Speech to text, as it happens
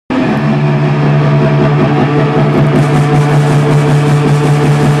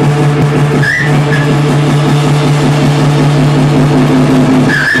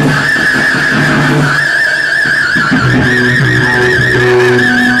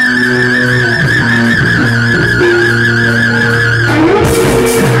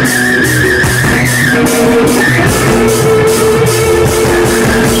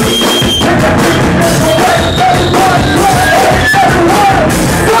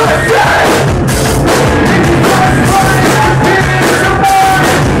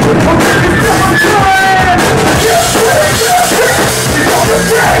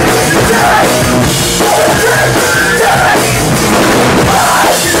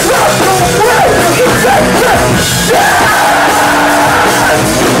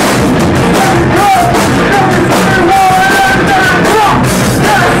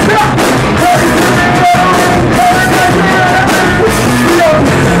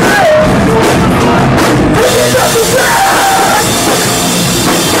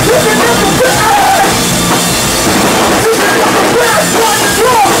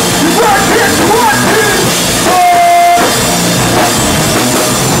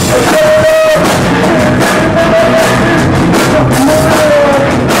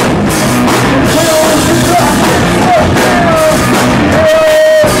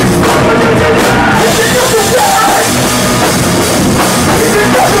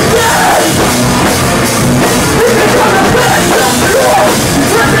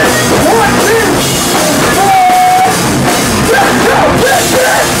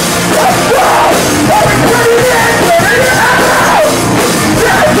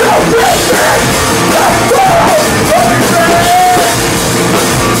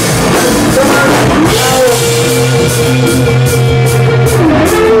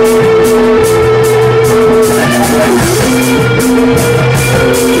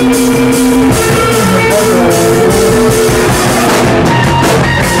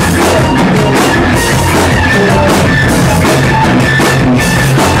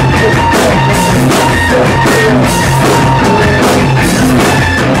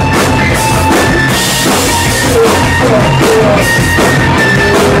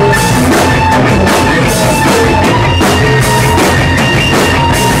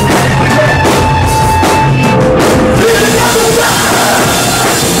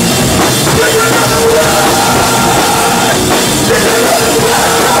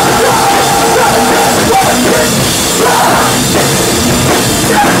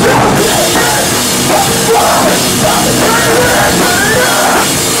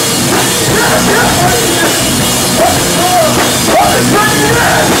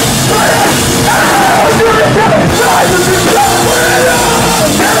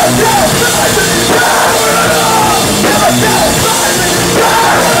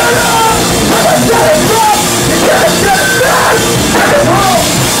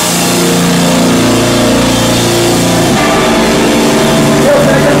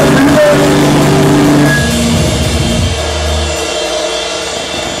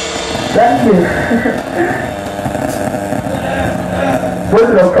Thank you.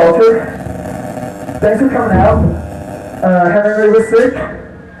 Grizloch culture. Thanks for coming out. Henry was sick,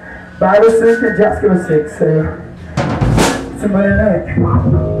 Bob was sick, and Jessica was sick, so it's a Monday night.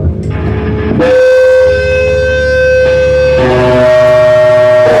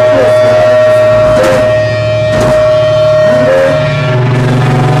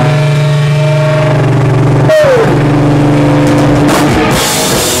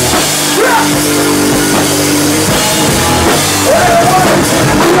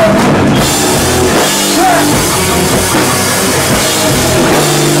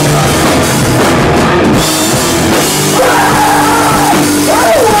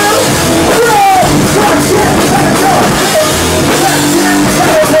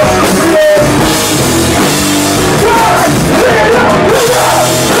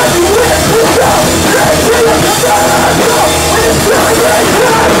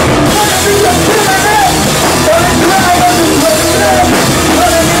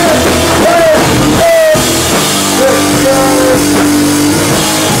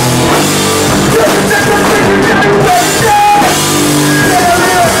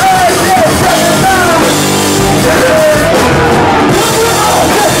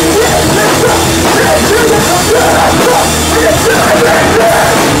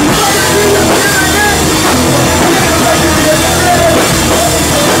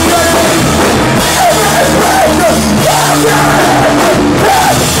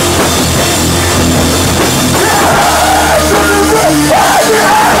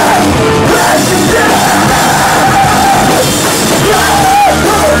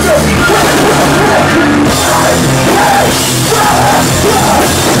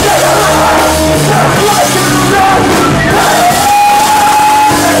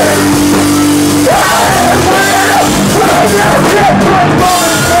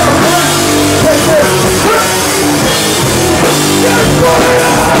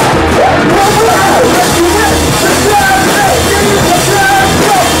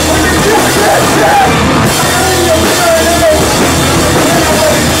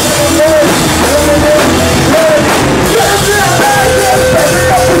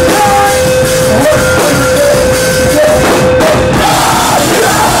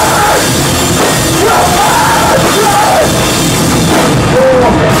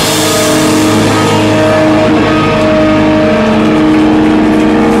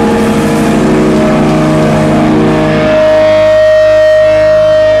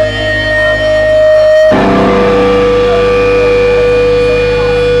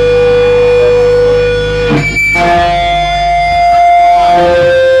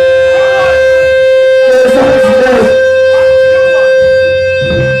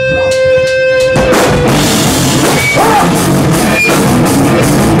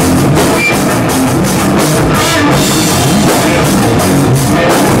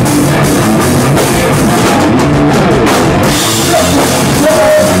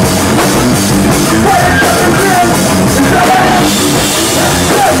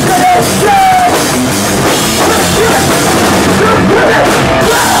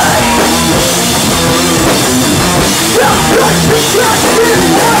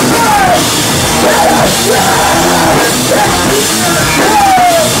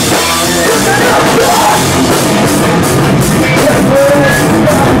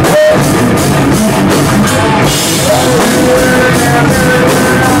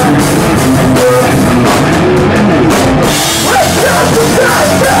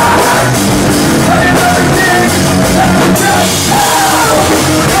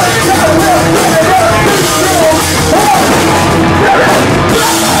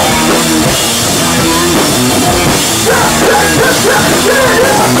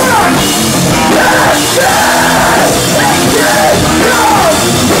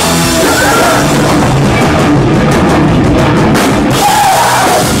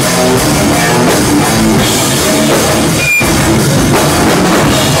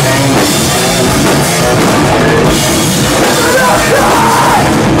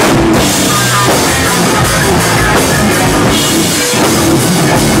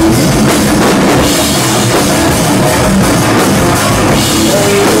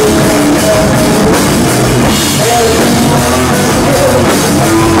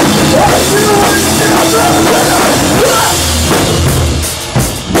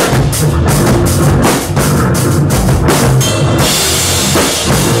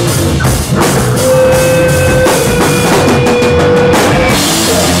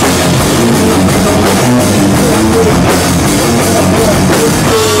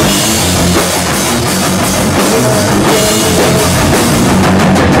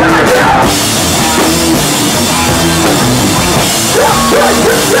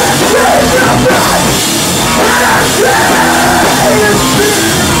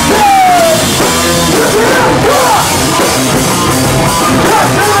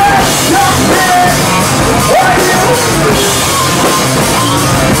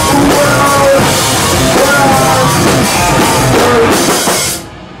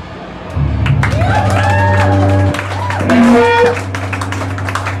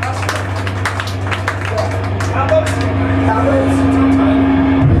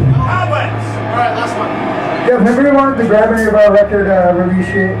 anybody wanted to grab any of our record release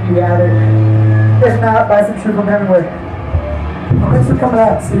shit, we had it. If not, buy some shit from Hemingway. Thanks for coming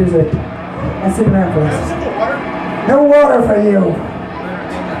out, seriously. And sitting around for us. No water for you.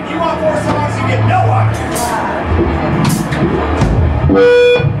 You want more songs, you get no water.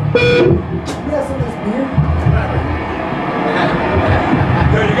 You got some of this beer?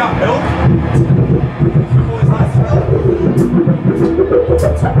 Yo, you got milk?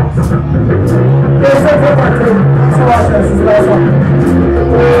 Yeah, so far, part 2. Thanks for watching us. This is the last one.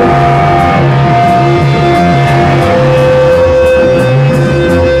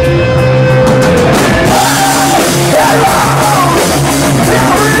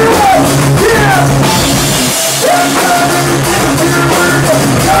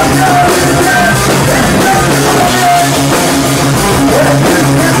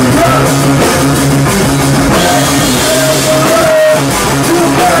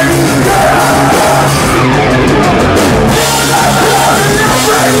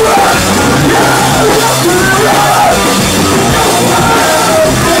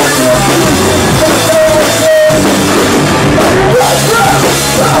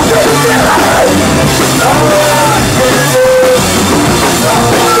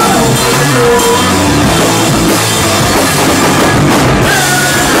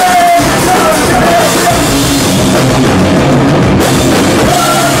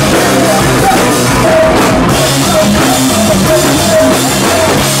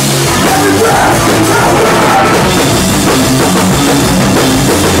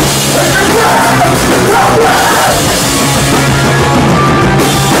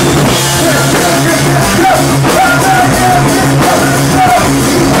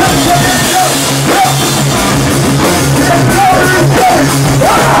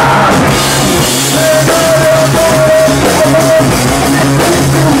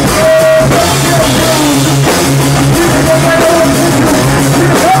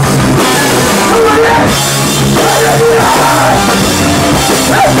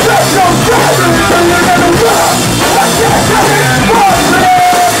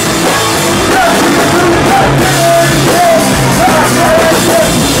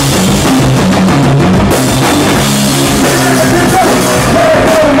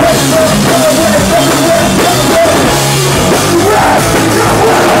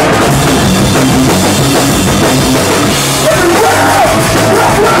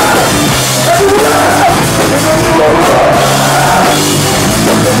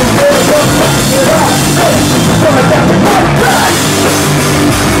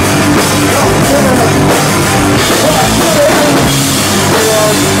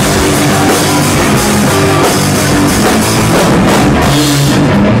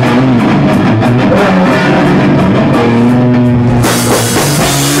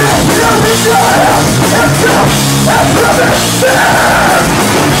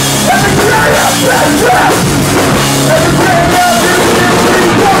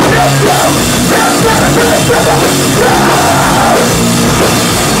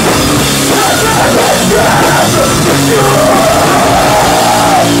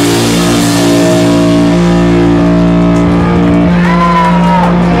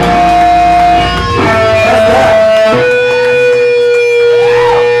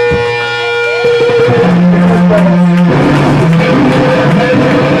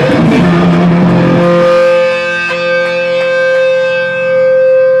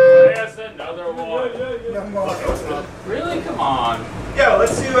 Really? Come on. Yo,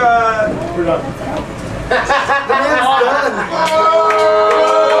 let's do, we're done. The man's done.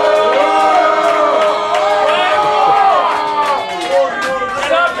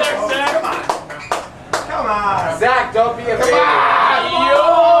 Get up there, Zach. Come on. Zach, don't be a baby. Come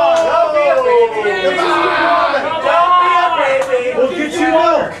on. Don't be a baby. Come on. Don't be a baby. We'll get you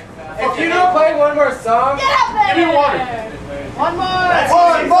milk. If you don't play one more song, Give me water. One more.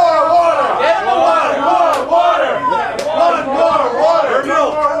 One more water. get the water. More water. One more water.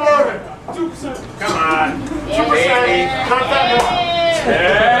 Milk. Come on. Baby.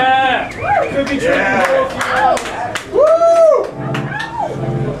 Yeah. Could be Woo!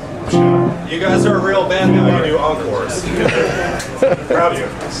 You guys are a real band now. You do encores. Proud of you.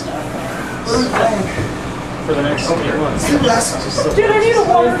 For the next 8 months. Dude, I need a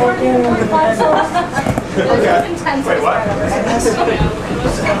water for you. Okay. Wait, what? Okay.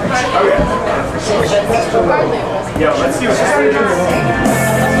 Yo, let's do it.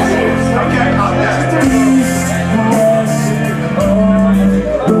 Okay, up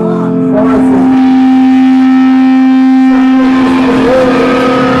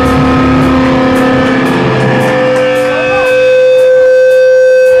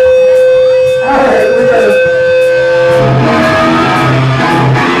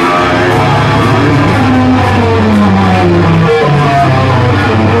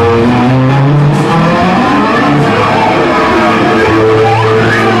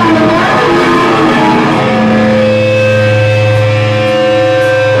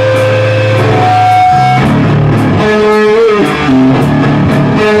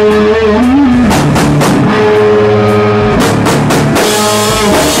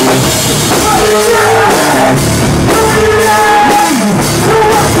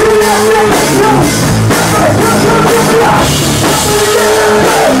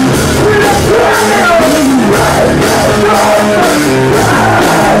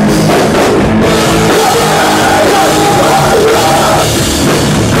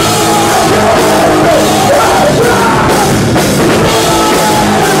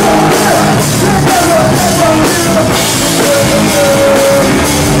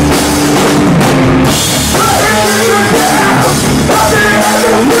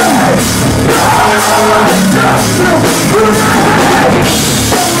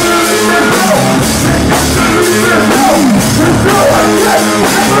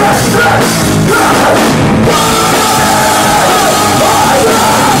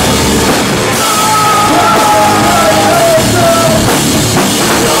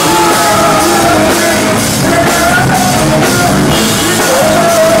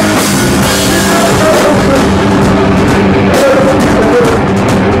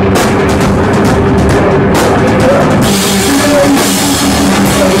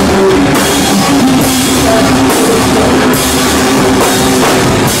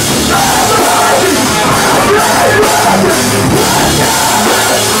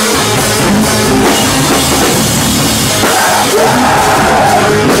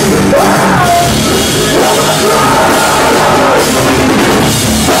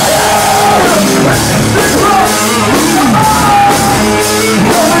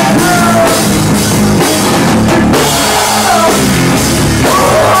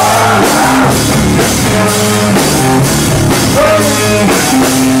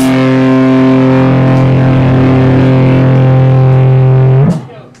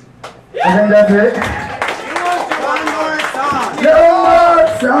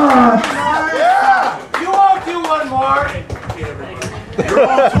on. You won't do one more. You're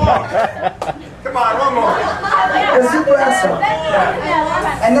all talk. Come on, one more. Let's do the last song.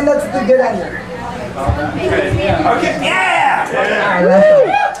 And then that's the good ender. Okay, yeah! Alright, last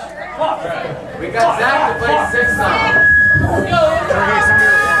song. We got Zach to play 6 songs.